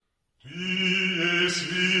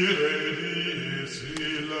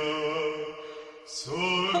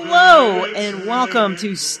Hello, and welcome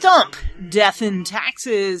to Stump Death and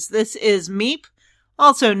Taxes. This is Meep,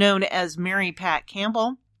 also known as Mary Pat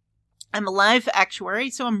Campbell. I'm a life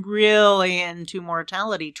actuary, so I'm really into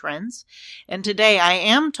mortality trends. And today I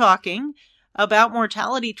am talking about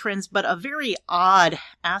mortality trends, but a very odd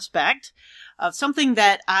aspect of something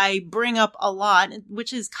that I bring up a lot,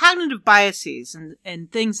 which is cognitive biases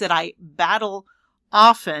and things that I battle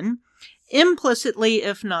often, implicitly,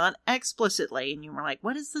 if not explicitly. And you were like,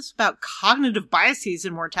 what is this about cognitive biases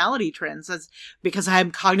and mortality trends? That's because I'm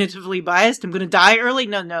cognitively biased, I'm going to die early?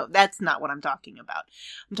 No, that's not what I'm talking about.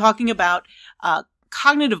 I'm talking about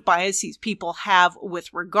cognitive biases people have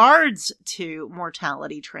with regards to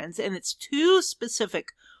mortality trends, and it's two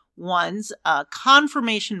specific ones,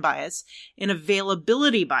 confirmation bias and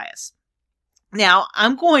availability bias. Now,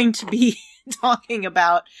 I'm going to be talking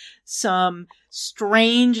about some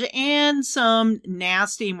strange and some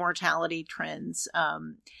nasty mortality trends.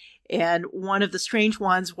 And one of the strange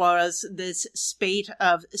ones was this spate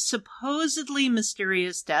of supposedly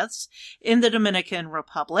mysterious deaths in the Dominican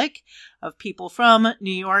Republic of people from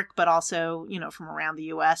New York, but also, from around the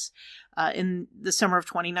U.S. In the summer of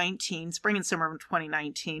 2019, spring and summer of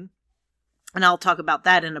 2019. And I'll talk about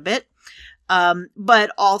that in a bit.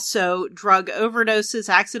 But also drug overdoses,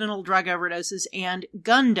 accidental drug overdoses, and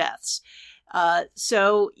gun deaths.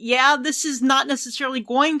 This is not necessarily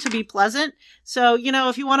going to be pleasant. So,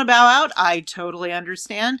 if you want to bow out, I totally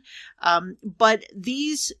understand. But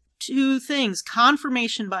these two things,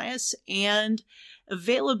 confirmation bias and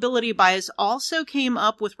availability bias, also came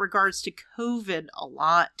up with regards to COVID a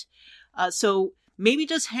lot. So maybe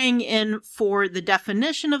just hang in for the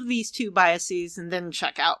definition of these two biases and then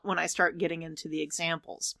check out when I start getting into the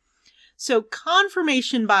examples. So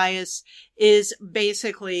confirmation bias is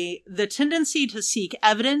basically the tendency to seek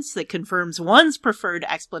evidence that confirms one's preferred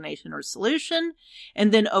explanation or solution,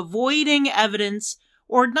 and then avoiding evidence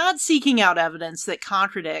or not seeking out evidence that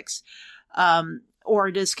contradicts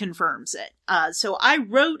or disconfirms it. So I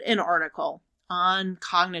wrote an article on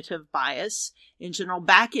cognitive bias in general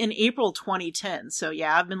back in April 2010. So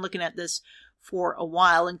I've been looking at this for a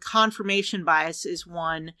while, and confirmation bias is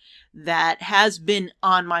one that has been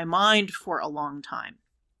on my mind for a long time.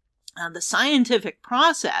 The scientific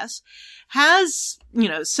process has,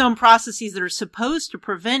 some processes that are supposed to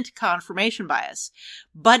prevent confirmation bias,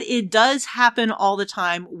 but it does happen all the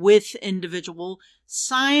time with individual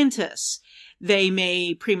scientists. They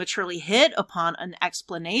may prematurely hit upon an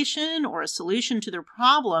explanation or a solution to their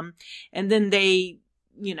problem, and then they,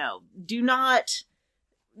 they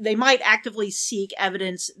might actively seek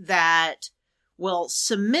evidence that will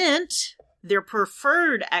cement their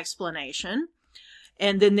preferred explanation,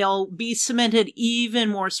 and then they'll be cemented even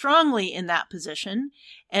more strongly in that position,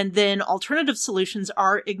 and then alternative solutions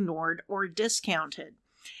are ignored or discounted.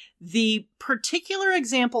 The particular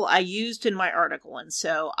example I used in my article, and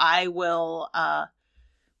so I will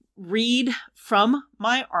read from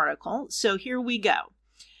my article. So here we go.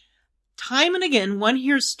 Time and again, one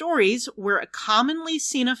hears stories where a commonly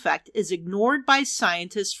seen effect is ignored by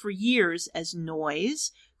scientists for years as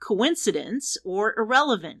noise, coincidence, or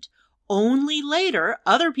irrelevant. Only later,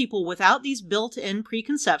 other people without these built-in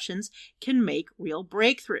preconceptions can make real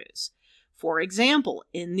breakthroughs. For example,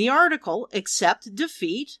 in the article, Accept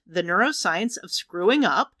Defeat, The Neuroscience of Screwing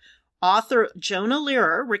Up, author Jonah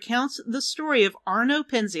Lehrer recounts the story of Arno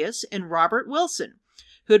Penzias and Robert Wilson,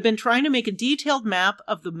 who had been trying to make a detailed map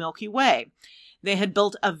of the Milky Way. They had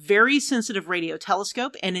built a very sensitive radio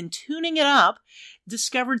telescope, and in tuning it up,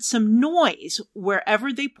 discovered some noise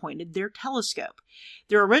wherever they pointed their telescope.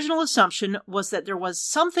 Their original assumption was that there was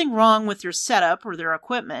something wrong with their setup or their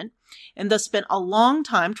equipment, and thus spent a long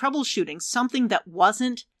time troubleshooting something that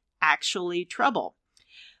wasn't actually trouble.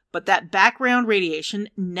 But that background radiation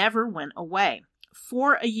never went away.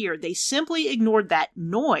 For a year, they simply ignored that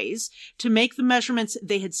noise to make the measurements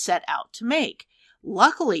they had set out to make.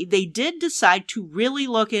 Luckily, they did decide to really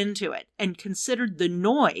look into it and considered the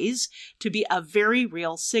noise to be a very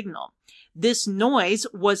real signal. This noise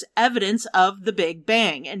was evidence of the Big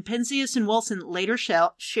Bang, and Penzias and Wilson later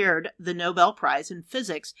shared the Nobel Prize in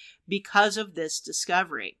Physics because of this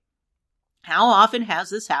discovery. How often has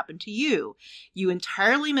this happened to you? You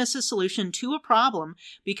entirely miss a solution to a problem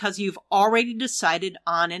because you've already decided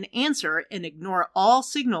on an answer and ignore all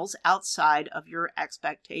signals outside of your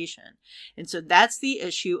expectation. And so that's the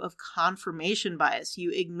issue of confirmation bias.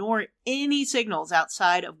 You ignore any signals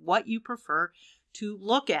outside of what you prefer to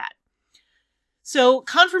look at. So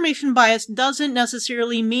confirmation bias doesn't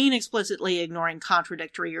necessarily mean explicitly ignoring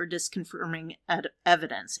contradictory or disconfirming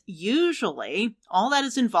evidence. Usually, all that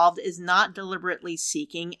is involved is not deliberately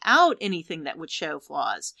seeking out anything that would show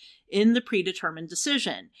flaws in the predetermined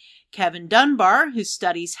decision. Kevin Dunbar, who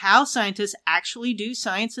studies how scientists actually do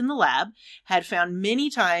science in the lab, had found many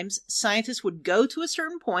times scientists would go to a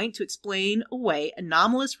certain point to explain away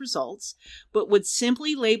anomalous results, but would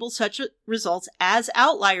simply label such results as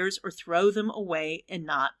outliers or throw them away and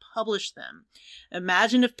not publish them.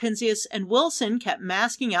 Imagine if Penzias and Wilson kept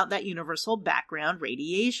masking out that universal background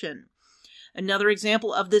radiation. Another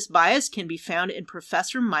example of this bias can be found in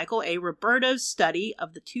Professor Michael A. Roberto's study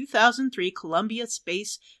of the 2003 Columbia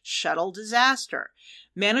Space Shuttle disaster.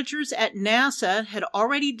 Managers at NASA had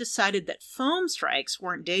already decided that foam strikes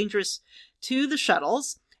weren't dangerous to the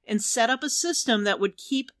shuttles and set up a system that would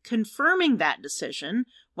keep confirming that decision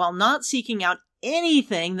while not seeking out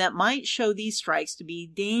anything that might show these strikes to be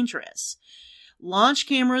dangerous. Launch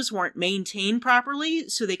cameras weren't maintained properly,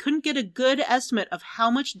 so they couldn't get a good estimate of how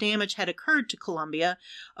much damage had occurred to Columbia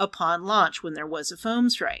upon launch when there was a foam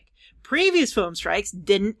strike. Previous foam strikes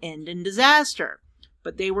didn't end in disaster,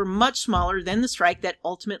 but they were much smaller than the strike that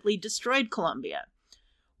ultimately destroyed Columbia.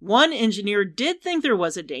 One engineer did think there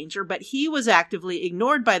was a danger, but he was actively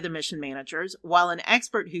ignored by the mission managers, while an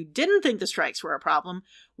expert who didn't think the strikes were a problem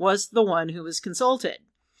was the one who was consulted.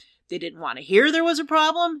 They didn't want to hear there was a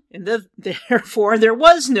problem, and therefore there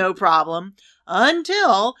was no problem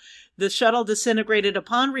until the shuttle disintegrated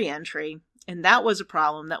upon re-entry, and that was a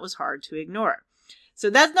problem that was hard to ignore. So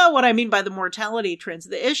that's not what I mean by the mortality trends.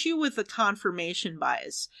 The issue with the confirmation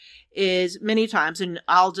bias is many times, and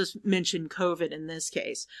I'll just mention COVID in this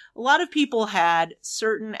case, a lot of people had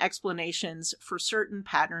certain explanations for certain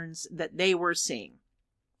patterns that they were seeing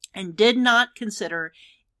and did not consider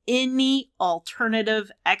any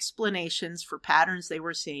alternative explanations for patterns they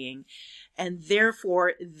were seeing, and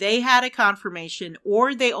therefore they had a confirmation,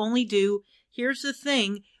 or they only do, here's the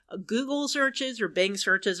thing, Google searches or Bing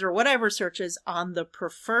searches or whatever searches on the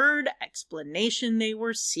preferred explanation they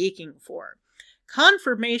were seeking for.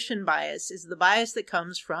 Confirmation bias is the bias that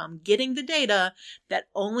comes from getting the data that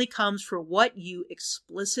only comes for what you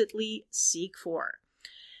explicitly seek for.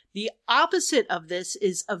 The opposite of this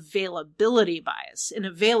is availability bias. And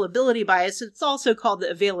availability bias, it's also called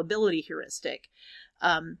the availability heuristic,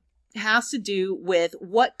 has to do with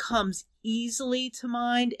what comes easily to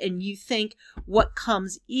mind, and you think what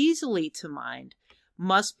comes easily to mind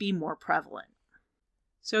must be more prevalent.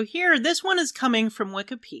 So here, this one is coming from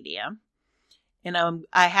Wikipedia, and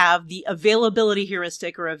I have the availability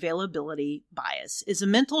heuristic or availability bias is a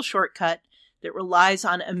mental shortcut that relies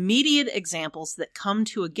on immediate examples that come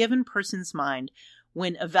to a given person's mind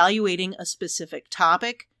when evaluating a specific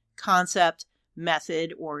topic, concept,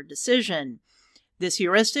 method, or decision. This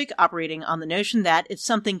heuristic operating on the notion that if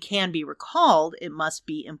something can be recalled, it must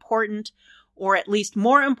be important, or at least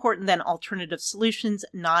more important than alternative solutions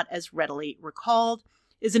not as readily recalled,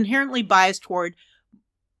 is inherently biased toward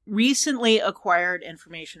recently acquired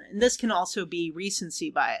information. And this can also be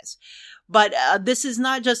recency bias. But this is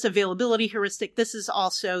not just availability heuristic. This is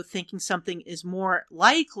also thinking something is more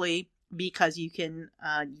likely because you can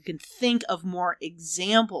think of more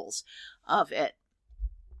examples of it.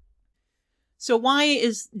 So why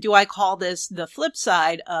do I call this the flip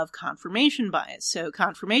side of confirmation bias? So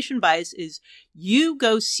confirmation bias is you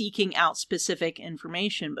go seeking out specific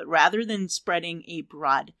information, but rather than spreading a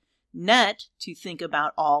broad net to think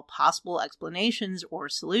about all possible explanations or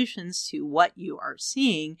solutions to what you are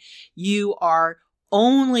seeing, you are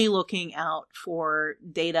only looking out for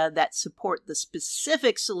data that support the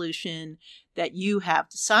specific solution that you have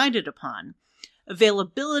decided upon.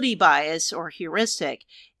 Availability bias or heuristic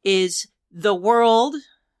is the world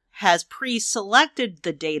has pre-selected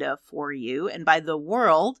the data for you, and by the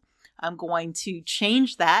world, I'm going to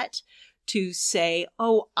change that to say,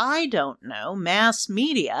 oh, I don't know, mass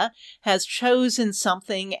media has chosen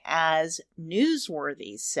something as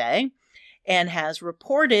newsworthy, say, and has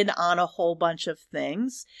reported on a whole bunch of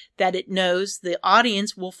things that it knows the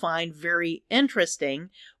audience will find very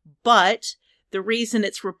interesting, but the reason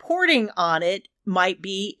it's reporting on it might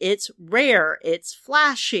be it's rare, it's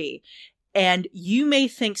flashy, and you may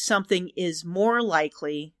think something is more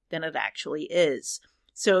likely than it actually is.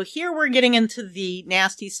 So here we're getting into the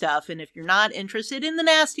nasty stuff, and if you're not interested in the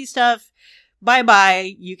nasty stuff,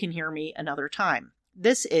 bye-bye, you can hear me another time.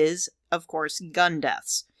 This is, of course, gun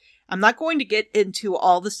deaths. I'm not going to get into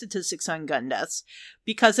all the statistics on gun deaths,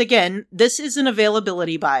 Because again, this is an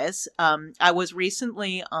availability bias. I was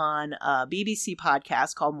recently on a BBC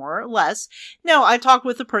podcast called More or Less. Now, I talked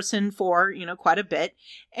with the person for, quite a bit.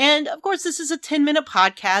 And of course, this is a 10-minute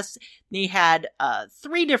podcast. They had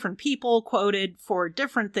 3 different people quoted for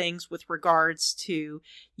different things with regards to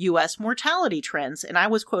U.S. mortality trends. And I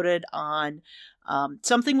was quoted on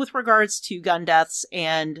something with regards to gun deaths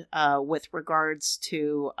and with regards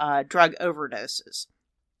to drug overdoses.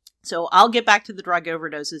 So I'll get back to the drug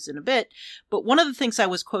overdoses in a bit, but one of the things I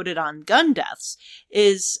was quoted on gun deaths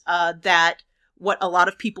is that what a lot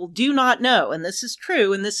of people do not know, and this is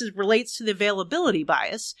true, and relates to the availability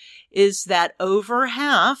bias, is that over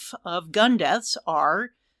half of gun deaths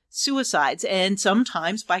are suicides, and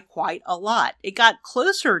sometimes by quite a lot. It got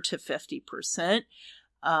closer to 50%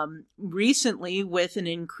 recently with an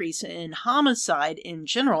increase in homicide in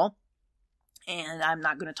general. And I'm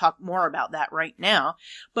not going to talk more about that right now,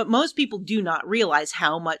 but most people do not realize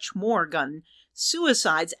how much more gun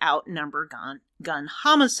suicides outnumber gun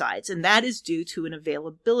homicides. And that is due to an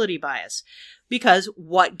availability bias, because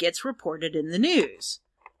what gets reported in the news?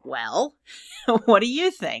 Well, what do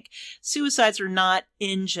you think? Suicides are not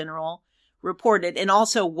in general reported. And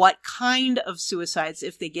also what kind of suicides,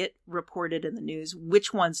 if they get reported in the news,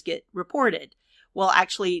 which ones get reported? Well,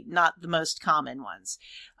 actually, not the most common ones.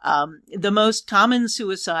 The most common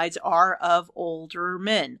suicides are of older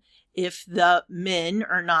men. If the men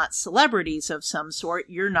are not celebrities of some sort,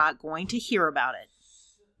 you're not going to hear about it.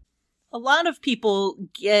 A lot of people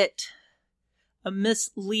get a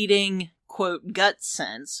misleading, quote, gut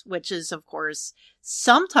sense, which is, of course,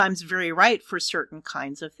 sometimes very right for certain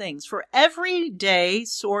kinds of things. For everyday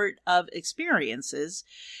sort of experiences,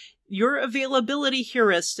 your availability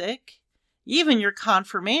heuristic, even your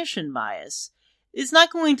confirmation bias, is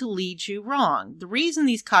not going to lead you wrong. The reason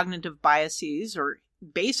these cognitive biases, or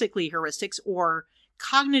basically heuristics or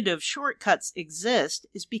cognitive shortcuts, exist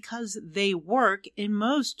is because they work in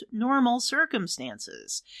most normal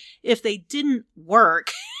circumstances. If they didn't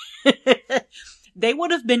work, they would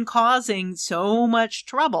have been causing so much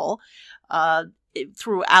trouble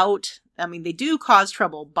throughout. I mean, they do cause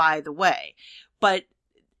trouble, by the way, but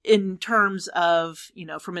in terms of,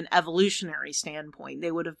 from an evolutionary standpoint,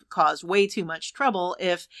 they would have caused way too much trouble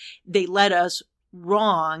if they led us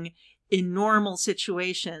wrong in normal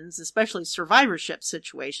situations, especially survivorship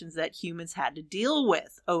situations that humans had to deal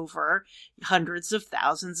with over hundreds of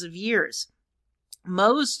thousands of years.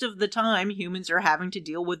 Most of the time, humans are having to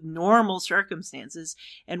deal with normal circumstances,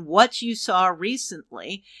 and what you saw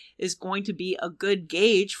recently is going to be a good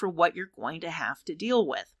gauge for what you're going to have to deal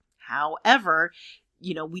with. However,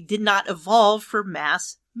 we did not evolve for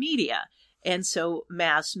mass media. And so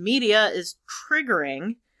mass media is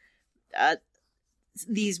triggering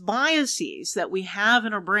these biases that we have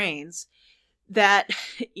in our brains that,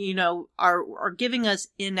 are giving us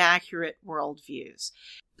inaccurate worldviews.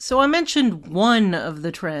 So I mentioned one of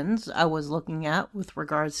the trends I was looking at with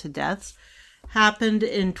regards to deaths happened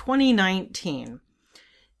in 2019.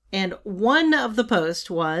 And one of the posts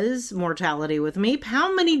was Mortality with Me.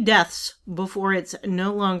 How many deaths before it's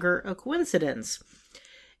no longer a coincidence?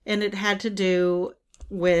 And it had to do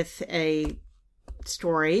with a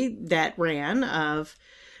story that ran of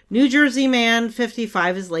New Jersey man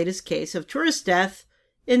 55, his latest case of tourist death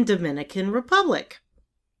in Dominican Republic.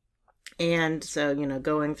 And so,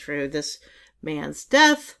 going through this man's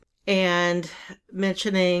death and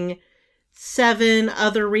mentioning 7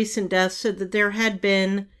 other recent deaths, so that there had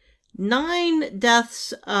been 9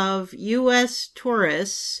 deaths of U.S.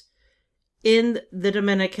 tourists in the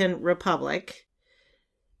Dominican Republic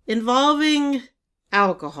involving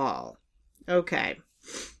alcohol. Okay.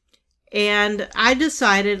 And I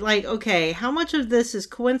decided, okay, how much of this is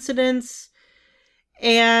coincidence?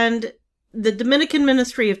 And the Dominican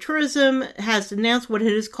Ministry of Tourism has announced what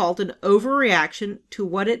it has called an overreaction to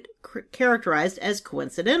what it characterized as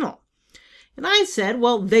coincidental. And I said,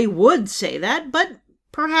 well, they would say that, but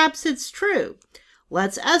perhaps it's true.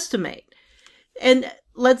 Let's estimate. And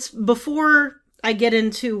before I get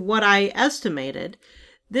into what I estimated,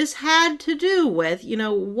 this had to do with,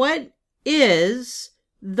 what is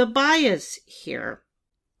the bias here?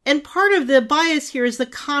 And part of the bias here is the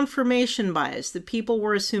confirmation bias. The people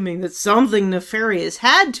were assuming that something nefarious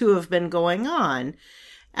had to have been going on,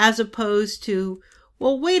 as opposed to,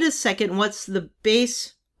 well, wait a second, what's the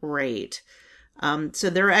base rate? So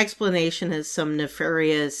their explanation is some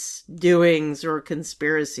nefarious doings or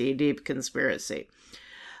conspiracy, deep conspiracy.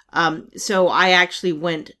 So I actually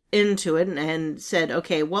went into it and said,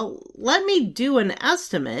 okay, well, let me do an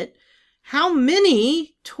estimate. How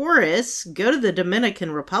many tourists go to the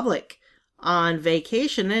Dominican Republic on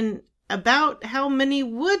vacation? And about how many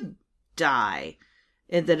would die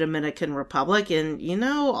in the Dominican Republic. And,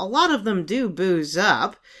 a lot of them do booze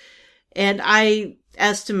up. And I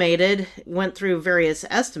went through various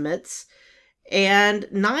estimates, and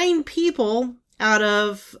 9 people out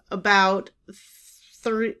of about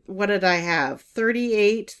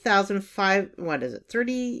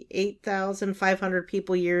 38,500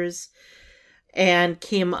 people years, and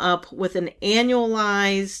came up with an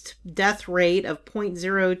annualized death rate of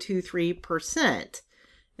 0.023%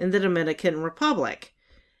 in the Dominican Republic,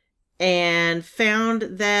 and found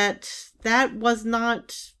that was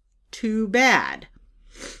not too bad.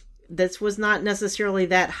 This was not necessarily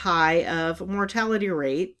that high of a mortality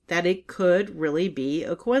rate that it could really be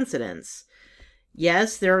a coincidence.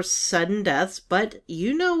 Yes, there are sudden deaths, but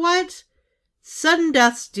you know what? Sudden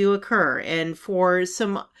deaths do occur. And for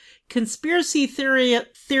some conspiracy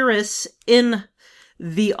theorists in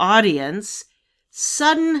the audience,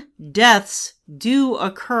 sudden deaths do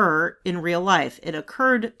occur in real life. It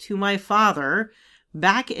occurred to my father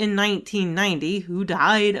back in 1990, who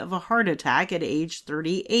died of a heart attack at age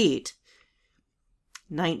 38.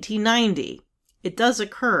 1990. It does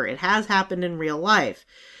occur. It has happened in real life.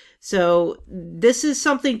 So this is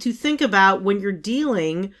something to think about when you're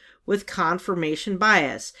dealing with confirmation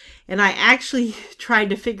bias. And I actually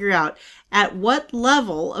tried to figure out at what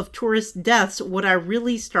level of tourist deaths would I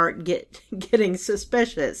really start getting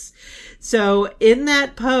suspicious. So in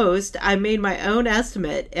that post, I made my own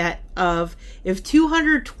estimate of if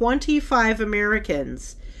 225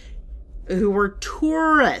 Americans who were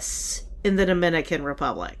tourists in the Dominican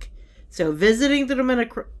Republic, so visiting the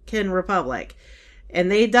Dominican Republic, and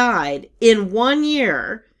they died in 1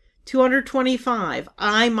 year, 225,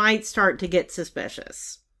 I might start to get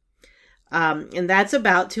suspicious. And that's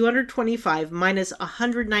about 225 minus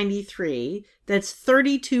 193. That's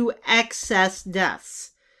 32 excess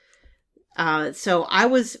deaths. So I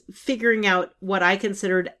was figuring out what I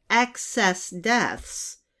considered excess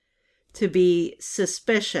deaths to be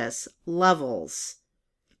suspicious levels.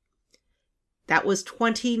 That was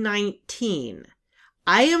 2019.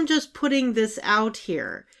 I am just putting this out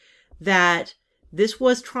here that this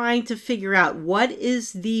was trying to figure out what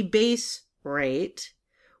is the base rate.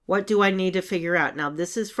 What do I need to figure out? Now,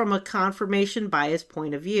 this is from a confirmation bias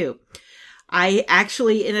point of view. I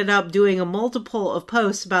actually ended up doing a multiple of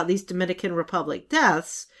posts about these Dominican Republic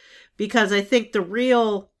deaths because I think the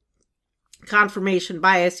real confirmation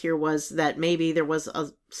bias here was that maybe there was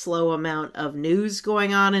a slow amount of news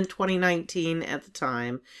going on in 2019 at the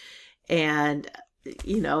time. And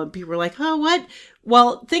and people were like, oh, what?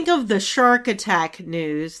 Well, think of the shark attack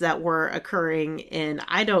news that were occurring in,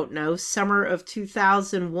 I don't know, summer of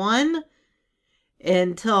 2001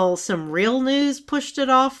 until some real news pushed it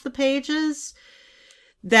off the pages.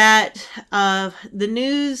 That the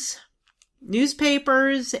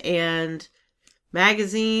newspapers and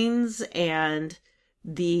magazines and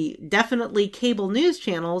the definitely cable news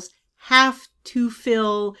channels have to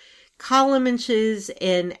fill column inches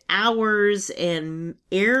and hours and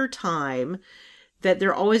airtime that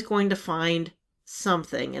they're always going to find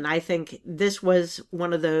something. And I think this was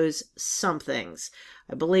one of those somethings.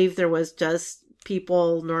 I believe there was just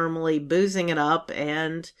people normally boozing it up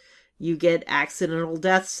and you get accidental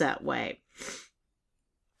deaths that way.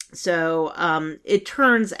 So it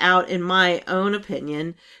turns out, in my own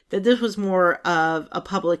opinion, that this was more of a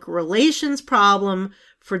public relations problem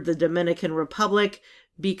for the Dominican Republic,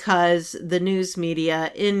 because the news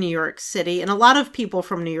media in New York City, and a lot of people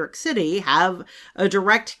from New York City have a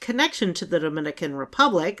direct connection to the Dominican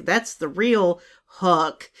Republic. That's the real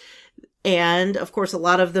hook. And of course, a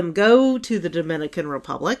lot of them go to the Dominican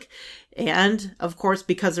Republic. And of course,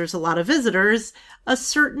 because there's a lot of visitors, a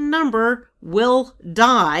certain number will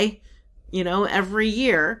die, every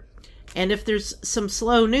year. And if there's some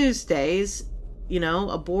slow news days,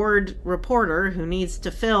 a bored reporter who needs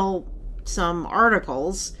to fill some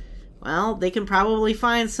articles, well, they can probably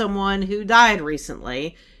find someone who died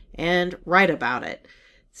recently and write about it.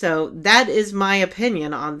 So that is my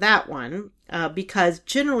opinion on that one, because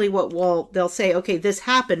generally they'll say, okay, this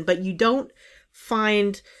happened, but you don't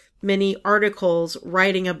find many articles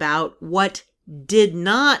writing about what did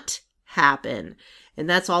not happen. And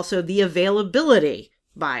that's also the availability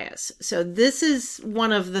bias. So this is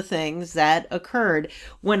one of the things that occurred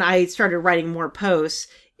when I started writing more posts.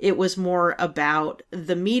 It was more about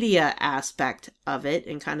the media aspect of it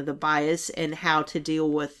and kind of the bias and how to deal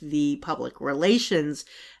with the public relations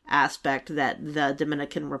aspect that the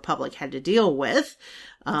Dominican Republic had to deal with.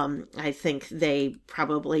 I think they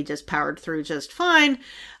probably just powered through just fine.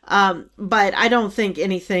 But I don't think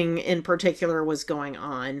anything in particular was going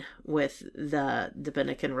on with the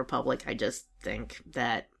Dominican Republic. I just think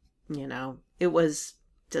that, it was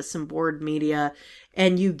just some bored media,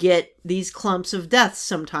 and you get these clumps of deaths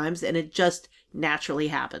sometimes, and it just naturally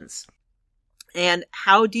happens. And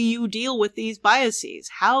how do you deal with these biases?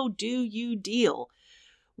 How do you deal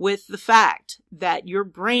with the fact that your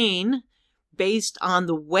brain, based on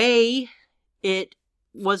the way it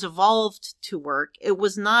was evolved to work, it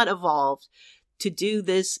was not evolved to do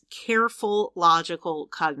this careful, logical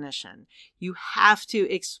cognition? You have to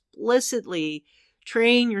explicitly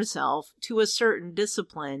train yourself to a certain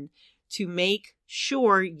discipline to make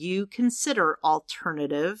sure you consider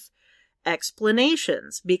alternative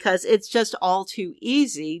explanations, because it's just all too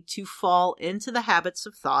easy to fall into the habits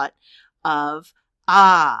of thought of,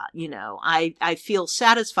 I feel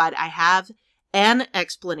satisfied. I have an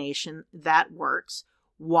explanation that works.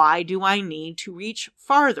 Why do I need to reach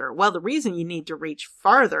farther? Well, the reason you need to reach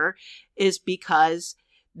farther is because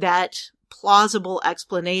that plausible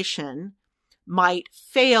explanation might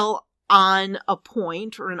fail on a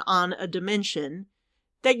point or on a dimension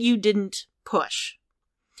that you didn't push.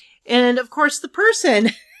 And of course, the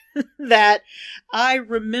person that I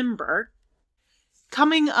remember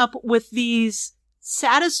coming up with these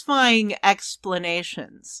satisfying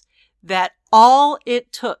explanations that all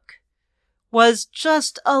it took was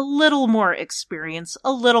just a little more experience,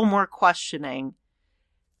 a little more questioning,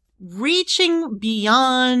 reaching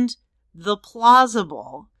beyond the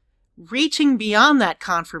plausible, reaching beyond that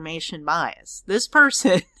confirmation bias. This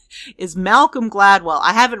person is Malcolm Gladwell.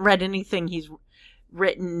 I haven't read anything he's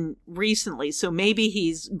written recently, so maybe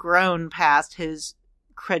he's grown past his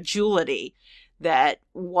credulity that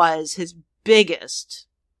was his biggest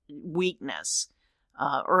weakness,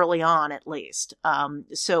 early on at least.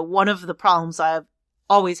 So one of the problems I've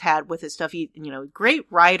always had with his stuff, great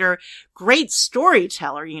writer, great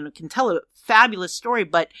storyteller, can tell a fabulous story,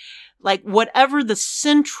 but like whatever the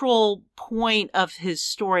central point of his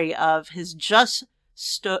story, of his just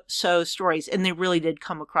so stories, and they really did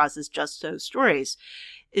come across as just so stories,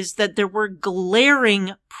 is that there were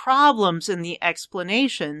glaring problems in the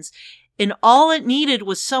explanations, and all it needed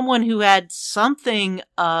was someone who had something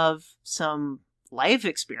of some life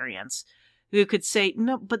experience who could say,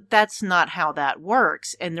 no, but that's not how that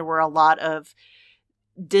works. And there were a lot of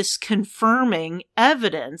disconfirming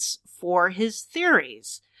evidence for his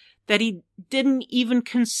theories, that he didn't even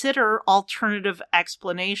consider alternative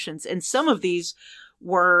explanations. And some of these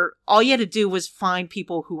were, all you had to do was find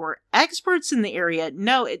people who were experts in the area.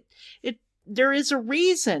 No, there is a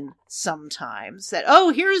reason sometimes that,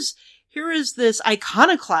 here is this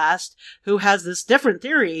iconoclast who has this different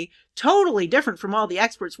theory, totally different from all the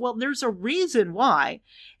experts. Well, there's a reason why.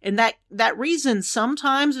 And that reason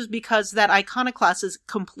sometimes is because that iconoclast is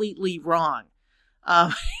completely wrong.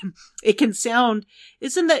 It can sound,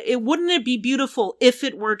 wouldn't it be beautiful if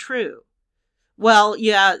it were true? Well,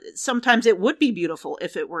 yeah, sometimes it would be beautiful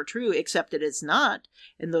if it were true, except it is not.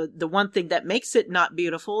 And the one thing that makes it not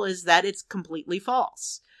beautiful is that it's completely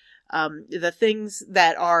false. The things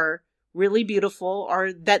that are really beautiful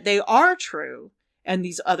are that they are true, and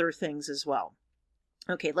these other things as well.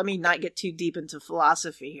 Okay, let me not get too deep into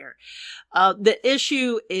philosophy here. The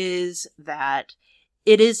issue is that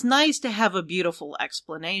it is nice to have a beautiful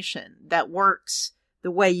explanation that works the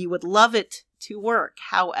way you would love it to work.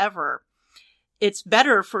 However, it's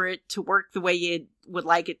better for it to work the way you would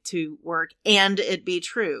like it to work and it be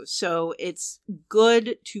true. So it's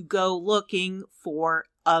good to go looking for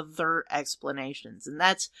other explanations. And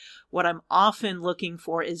that's what I'm often looking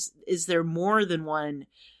for is there more than one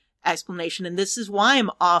explanation? And this is why I'm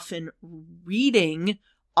often reading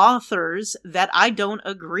authors that I don't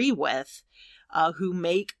agree with, who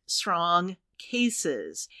make strong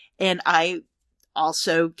cases. And I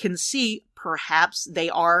also can see perhaps they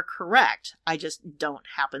are correct. I just don't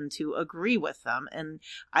happen to agree with them. And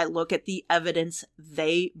I look at the evidence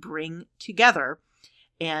they bring together,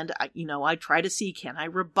 and I try to see, can I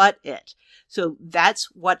rebut it? So that's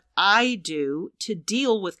what I do to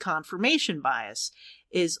deal with confirmation bias,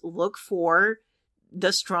 is look for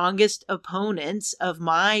the strongest opponents of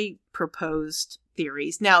my proposed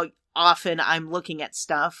theories. Now, often I'm looking at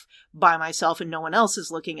stuff by myself and no one else is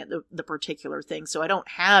looking at the particular thing. So I don't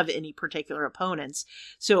have any particular opponents.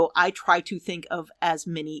 So I try to think of as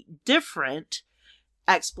many different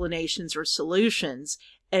explanations or solutions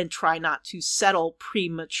and try not to settle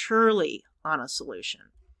prematurely on a solution.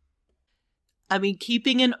 I mean,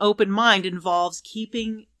 keeping an open mind involves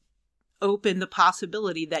keeping open the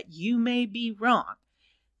possibility that you may be wrong.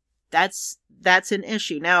 That's an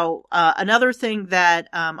issue. Now, another thing that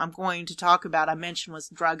I'm going to talk about, I mentioned, was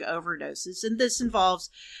drug overdoses. And this involves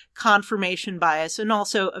confirmation bias and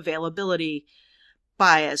also availability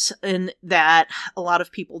bias, in that a lot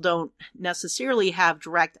of people don't necessarily have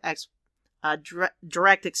direct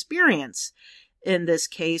experience in this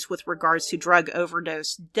case with regards to drug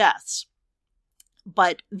overdose deaths.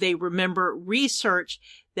 But they remember research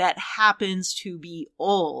that happens to be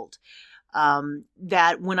old.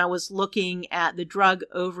 That when I was looking at the drug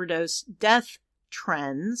overdose death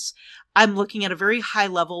trends, I'm looking at a very high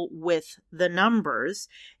level with the numbers,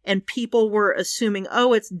 and people were assuming,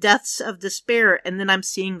 oh, it's deaths of despair. And then I'm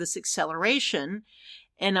seeing this acceleration.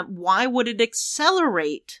 And why would it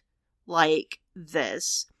accelerate like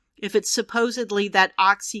this if it's supposedly that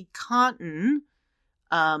OxyContin,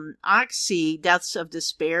 oxy, deaths of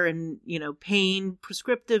despair, and, pain,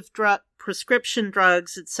 prescription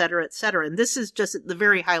drugs, et cetera, et cetera. And this is just at the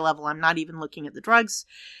very high level. I'm not even looking at the drugs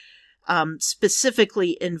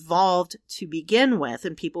specifically involved to begin with.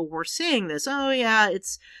 And people were saying this, oh yeah,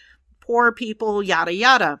 it's poor people, yada,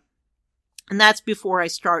 yada. And that's before I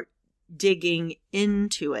start digging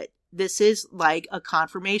into it. This is like a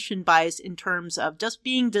confirmation bias in terms of just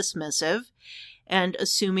being dismissive and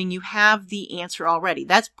assuming you have the answer already.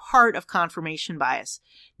 That's part of confirmation bias,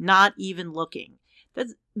 not even looking.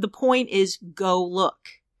 The point is, go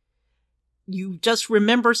look. You just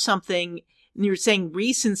remember something, and you're saying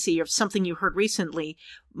recency of something you heard recently.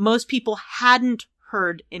 Most people hadn't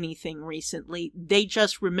heard anything recently. They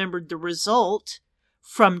just remembered the result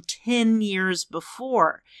from 10 years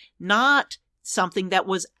before, not something that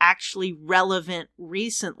was actually relevant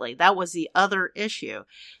recently. That was the other issue.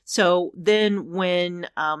 So then when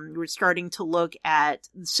we're starting to look at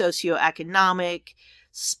socioeconomic,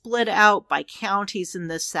 split out by counties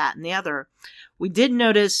and this, that, and the other, we did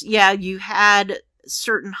notice, you had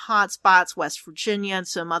certain hot spots, West Virginia and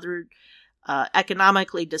some other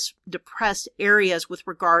economically depressed areas with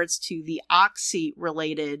regards to the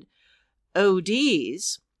oxy-related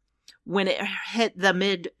ODs. When it hit the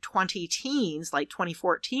mid-2010s, like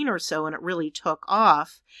 2014 or so, and it really took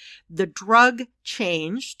off, the drug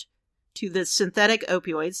changed to the synthetic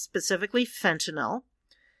opioids, specifically fentanyl.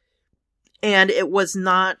 And it was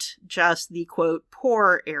not just the, quote,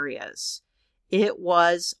 poor areas. It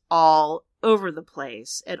was all over the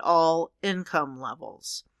place at all income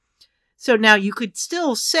levels. So now you could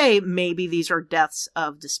still say maybe these are deaths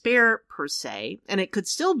of despair per se, and it could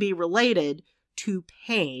still be related to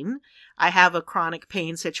pain. I have a chronic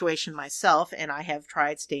pain situation myself, and I have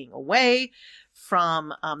tried staying away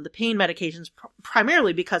from the pain medications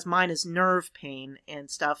primarily because mine is nerve pain and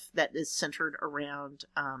stuff that is centered around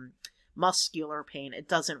muscular pain. It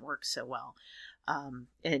doesn't work so well.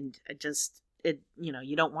 And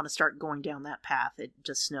you don't want to start going down that path. It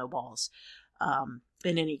just snowballs.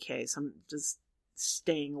 In any case, I'm just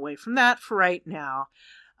staying away from that for right now.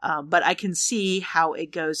 But I can see how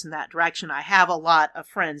it goes in that direction. I have a lot of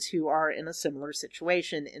friends who are in a similar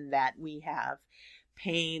situation in that we have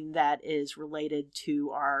pain that is related to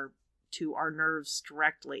our nerves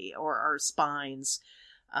directly, or our spines.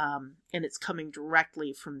 And it's coming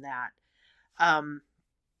directly from that.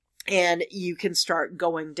 And you can start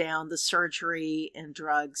going down the surgery and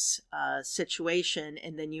drugs situation.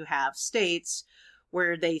 And then you have states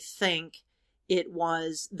where they think it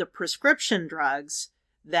was the prescription drugs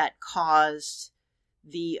that caused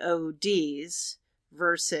the ODs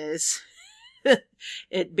versus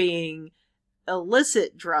it being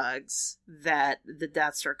illicit drugs that the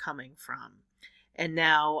deaths are coming from. And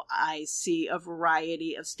now I see a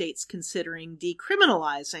variety of states considering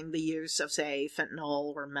decriminalizing the use of, say,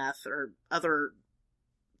 fentanyl or meth or other,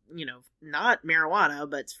 not marijuana,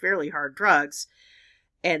 but fairly hard drugs.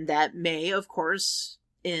 And that may, of course,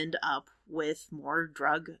 end up with more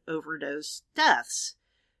drug overdose deaths,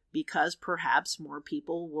 because perhaps more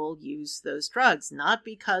people will use those drugs, not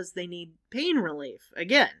because they need pain relief.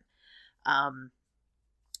 Again,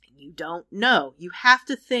 you don't know. You have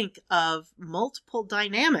to think of multiple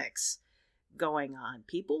dynamics going on.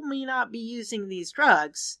 People may not be using these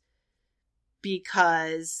drugs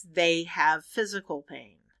because they have physical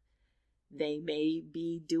pain. They may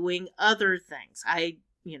be doing other things.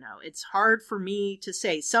 It's hard for me to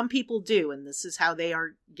say. Some people do, and this is how they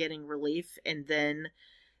are getting relief. And then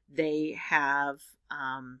they have,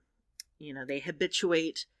 they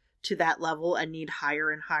habituate to that level and need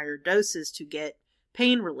higher and higher doses to get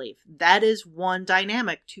pain relief. That is one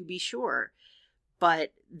dynamic, to be sure.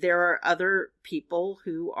 But there are other people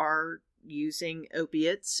who are using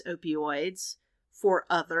opioids, for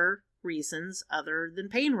other reasons other than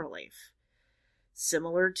pain relief.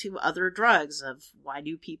 similar to other drugs of why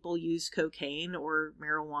do people use cocaine or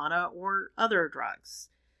marijuana or other drugs.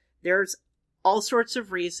 There's all sorts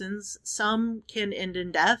of reasons. Some can end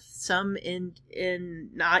in death, some end in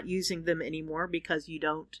not using them anymore because you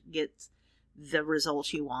don't get the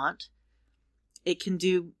results you want. It can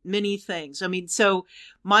do many things. I mean, so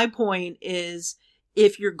my point is,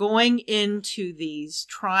 if you're going into these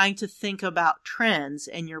trying to think about trends,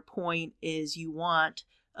 and your point is you want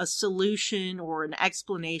a solution or an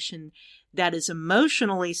explanation that is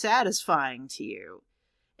emotionally satisfying to you,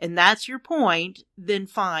 and that's your point, then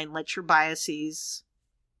fine, let your biases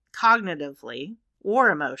cognitively or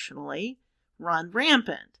emotionally run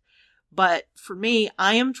rampant. But for me,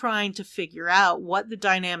 I am trying to figure out what the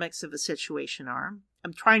dynamics of a situation are.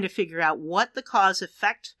 I'm trying to figure out what the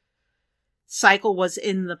cause-effect cycle was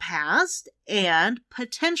in the past, and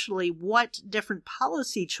potentially what different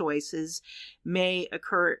policy choices may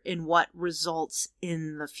occur in what results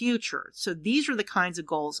in the future. So these are the kinds of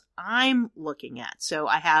goals I'm looking at. So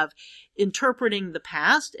I have interpreting the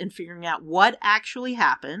past and figuring out what actually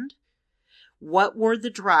happened, what were the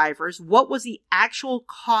drivers, what was the actual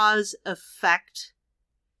cause effect,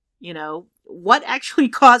 what actually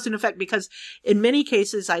caused an effect, because in many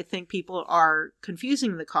cases, I think people are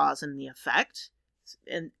confusing the cause and the effect.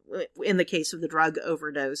 And in the case of the drug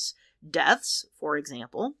overdose deaths, for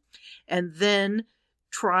example, and then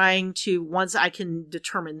trying to, once I can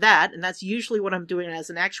determine that, and that's usually what I'm doing as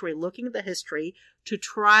an actuary, looking at the history to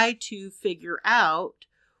try to figure out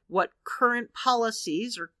what current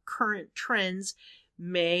policies or current trends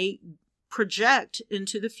may project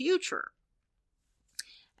into the future.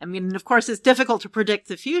 I mean, of course, it's difficult to predict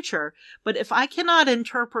the future, but if I cannot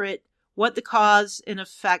interpret what the cause and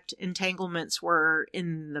effect entanglements were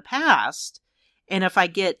in the past, and if I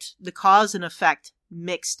get the cause and effect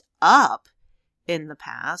mixed up in the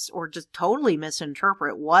past, or just totally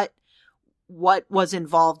misinterpret what was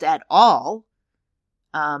involved at all,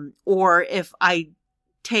 or if I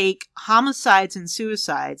take homicides and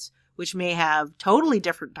suicides, which may have totally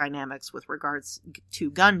different dynamics with regards to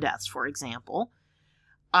gun deaths, for example,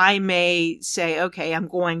 I may say, okay, I'm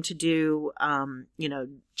going to do,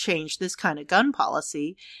 change this kind of gun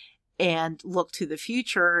policy and look to the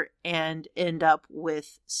future and end up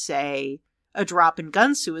with, say, a drop in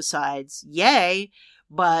gun suicides, yay,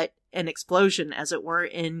 but an explosion, as it were,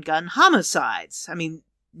 in gun homicides. I mean,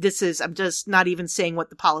 I'm just not even saying what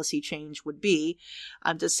the policy change would be.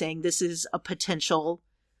 I'm just saying this is a potential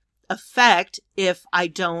effect if I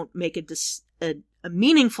don't make a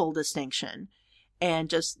meaningful distinction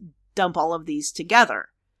and just dump all of these together.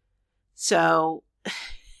 So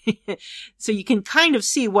you can kind of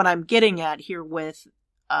see what I'm getting at here with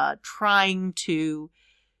trying to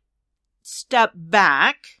step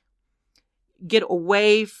back, get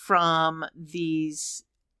away from these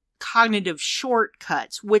cognitive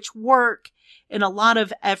shortcuts, which work in a lot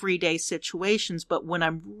of everyday situations. But when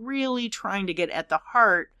I'm really trying to get at the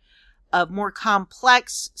heart of more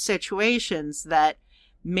complex situations that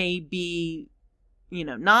may be,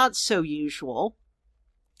 not so usual,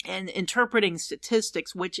 and interpreting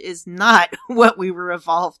statistics, which is not what we were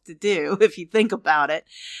evolved to do, if you think about it,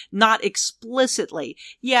 not explicitly.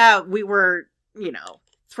 Yeah, we were,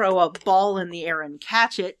 throw a ball in the air and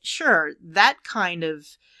catch it. Sure, that kind of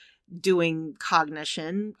doing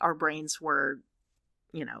cognition, our brains were,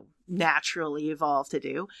 naturally evolved to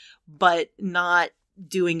do, but not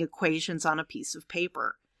doing equations on a piece of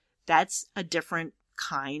paper. That's a different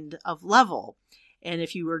kind of level. And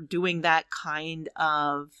if you were doing that kind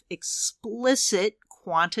of explicit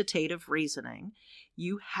quantitative reasoning,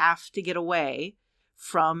 you have to get away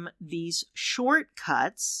from these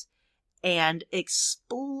shortcuts and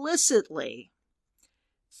explicitly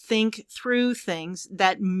think through things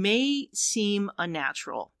that may seem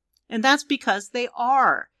unnatural. And that's because they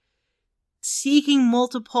are. Seeking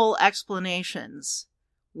multiple explanations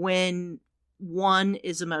when one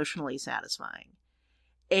is emotionally satisfying.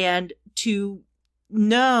 And to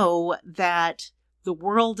know that the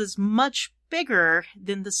world is much bigger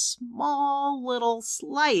than the small little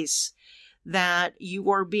slice that you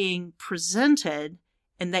are being presented,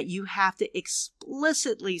 and that you have to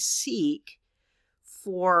explicitly seek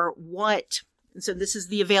for what, so this is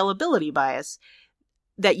the availability bias,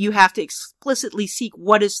 that you have to explicitly seek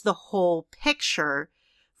what is the whole picture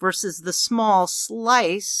versus the small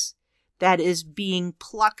slice that is being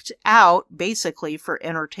plucked out basically for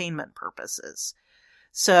entertainment purposes.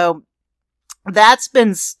 So that's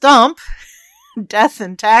been Stump, Death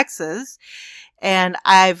and Taxes, and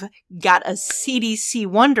I've got a CDC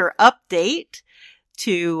Wonder update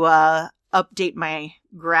to update my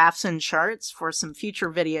graphs and charts for some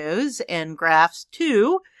future videos and graphs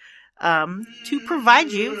too, to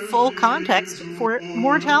provide you full context for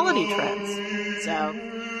mortality trends. So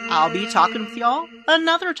I'll be talking with y'all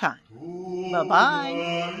another time. Bye-bye.